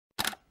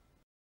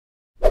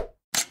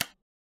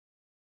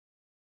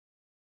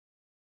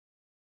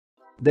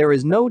There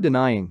is no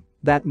denying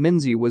that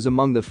Minzy was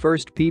among the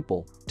first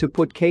people to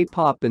put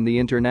K-pop in the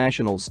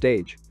international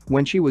stage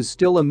when she was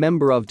still a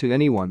member of To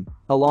Anyone,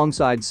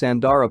 alongside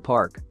Sandara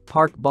Park,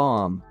 Park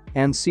Bom,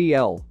 and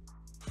CL.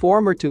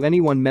 Former To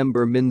Anyone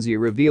member Minzy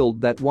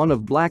revealed that one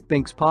of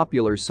BLACKPINK's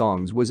popular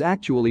songs was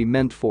actually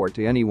meant for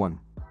To Anyone.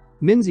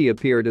 Minzy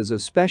appeared as a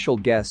special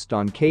guest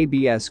on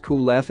KBS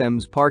Cool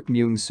FM's Park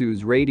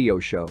Myung-soo's radio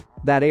show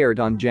that aired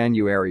on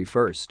January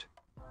 1.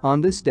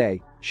 On this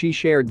day, she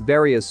shared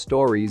various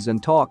stories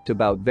and talked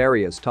about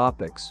various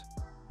topics.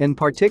 In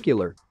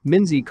particular,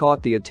 Minzy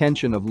caught the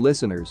attention of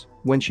listeners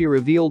when she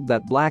revealed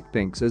that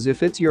BLACKPINK's As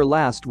If It's Your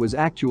Last was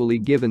actually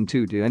given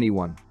to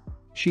Anyone.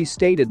 She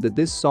stated that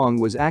this song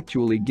was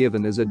actually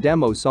given as a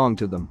demo song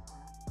to them.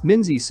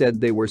 Minzy said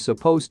they were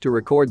supposed to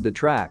record the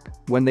track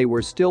when they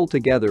were still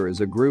together as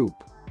a group.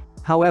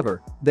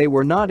 However, they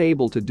were not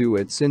able to do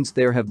it since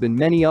there have been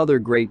many other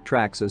great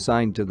tracks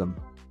assigned to them.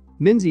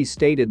 Minzy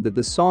stated that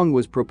the song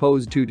was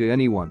proposed to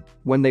Anyone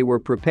when they were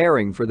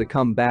preparing for the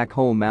Come Back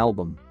Home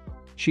album.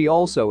 She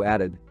also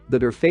added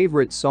that her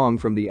favorite song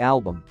from the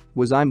album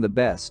was I'm the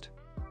Best.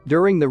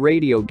 During the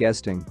radio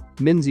guesting,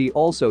 Minzy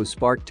also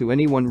sparked To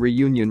Anyone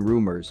reunion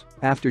rumors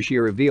after she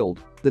revealed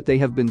that they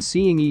have been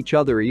seeing each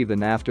other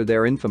even after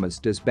their infamous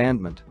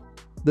disbandment.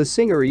 The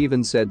singer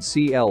even said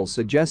CL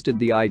suggested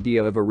the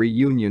idea of a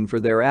reunion for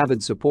their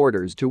avid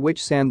supporters, to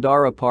which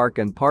Sandara Park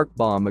and Park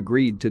Bom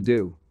agreed to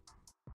do.